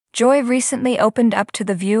Joy recently opened up to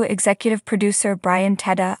The View executive producer Brian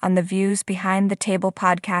Tedda on the View's Behind the Table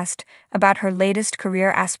podcast about her latest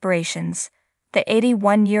career aspirations. The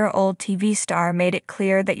 81-year-old TV star made it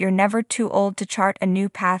clear that you're never too old to chart a new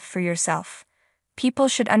path for yourself. People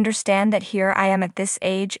should understand that here I am at this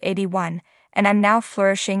age, 81, and I'm now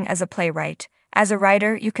flourishing as a playwright. As a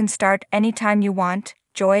writer, you can start anytime you want,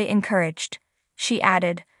 Joy encouraged. She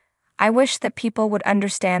added, I wish that people would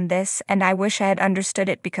understand this, and I wish I had understood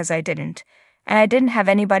it because I didn't. And I didn't have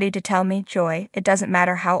anybody to tell me, Joy, it doesn't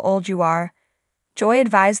matter how old you are. Joy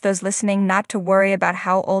advised those listening not to worry about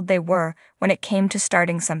how old they were when it came to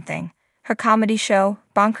starting something. Her comedy show,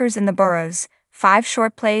 Bonkers in the Burrows, 5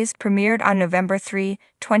 short plays, premiered on November 3,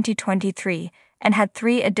 2023, and had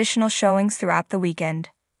 3 additional showings throughout the weekend.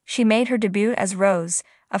 She made her debut as Rose,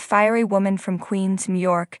 a fiery woman from Queens, New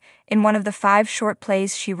York, in one of the 5 short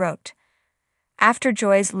plays she wrote. After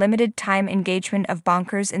Joy's limited-time engagement of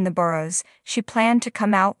Bonkers in the Burrows, she planned to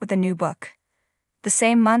come out with a new book. The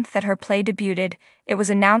same month that her play debuted, it was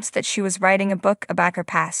announced that she was writing a book about her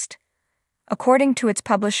past. According to its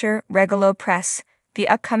publisher, Regalo Press, the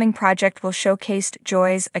upcoming project will showcase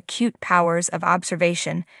Joy's acute powers of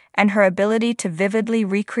observation and her ability to vividly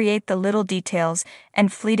recreate the little details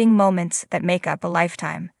and fleeting moments that make up a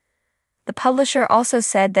lifetime. The publisher also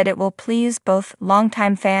said that it will please both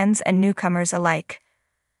longtime fans and newcomers alike.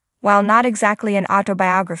 While not exactly an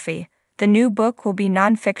autobiography, the new book will be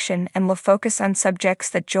nonfiction and will focus on subjects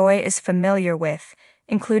that Joy is familiar with,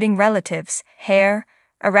 including relatives, hair,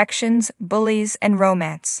 erections, bullies, and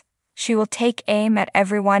romance. She will take aim at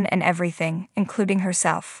everyone and everything, including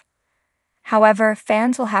herself. However,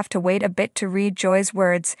 fans will have to wait a bit to read Joy's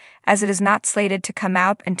words, as it is not slated to come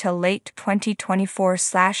out until late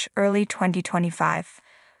 2024/early 2025.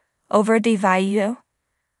 Over the View?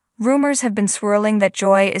 Rumors have been swirling that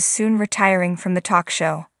Joy is soon retiring from the talk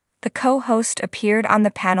show. The co-host appeared on the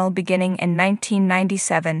panel beginning in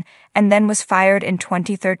 1997 and then was fired in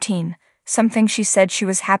 2013, something she said she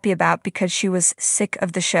was happy about because she was sick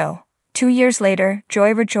of the show. 2 years later,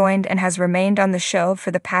 Joy rejoined and has remained on the show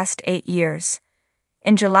for the past 8 years.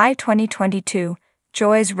 In July 2022,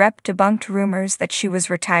 Joy's rep debunked rumors that she was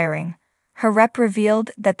retiring. Her rep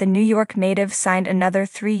revealed that the New York native signed another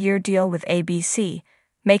 3-year deal with ABC,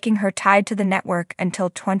 making her tied to the network until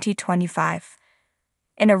 2025.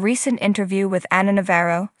 In a recent interview with Ana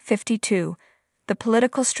Navarro, 52, the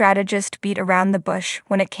political strategist beat around the bush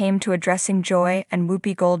when it came to addressing Joy and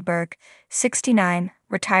Whoopi Goldberg, 69,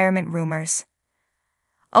 retirement rumors.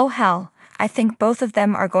 Oh hell, I think both of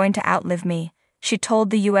them are going to outlive me, she told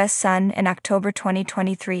the U.S. Sun in October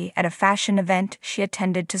 2023 at a fashion event she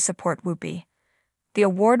attended to support Whoopi. The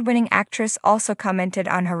award-winning actress also commented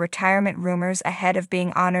on her retirement rumors ahead of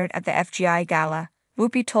being honored at the FGI Gala.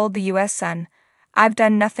 Whoopi told the U.S. Sun, I've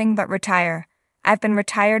done nothing but retire. I've been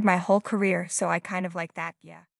retired my whole career, so I kind of like that, yeah.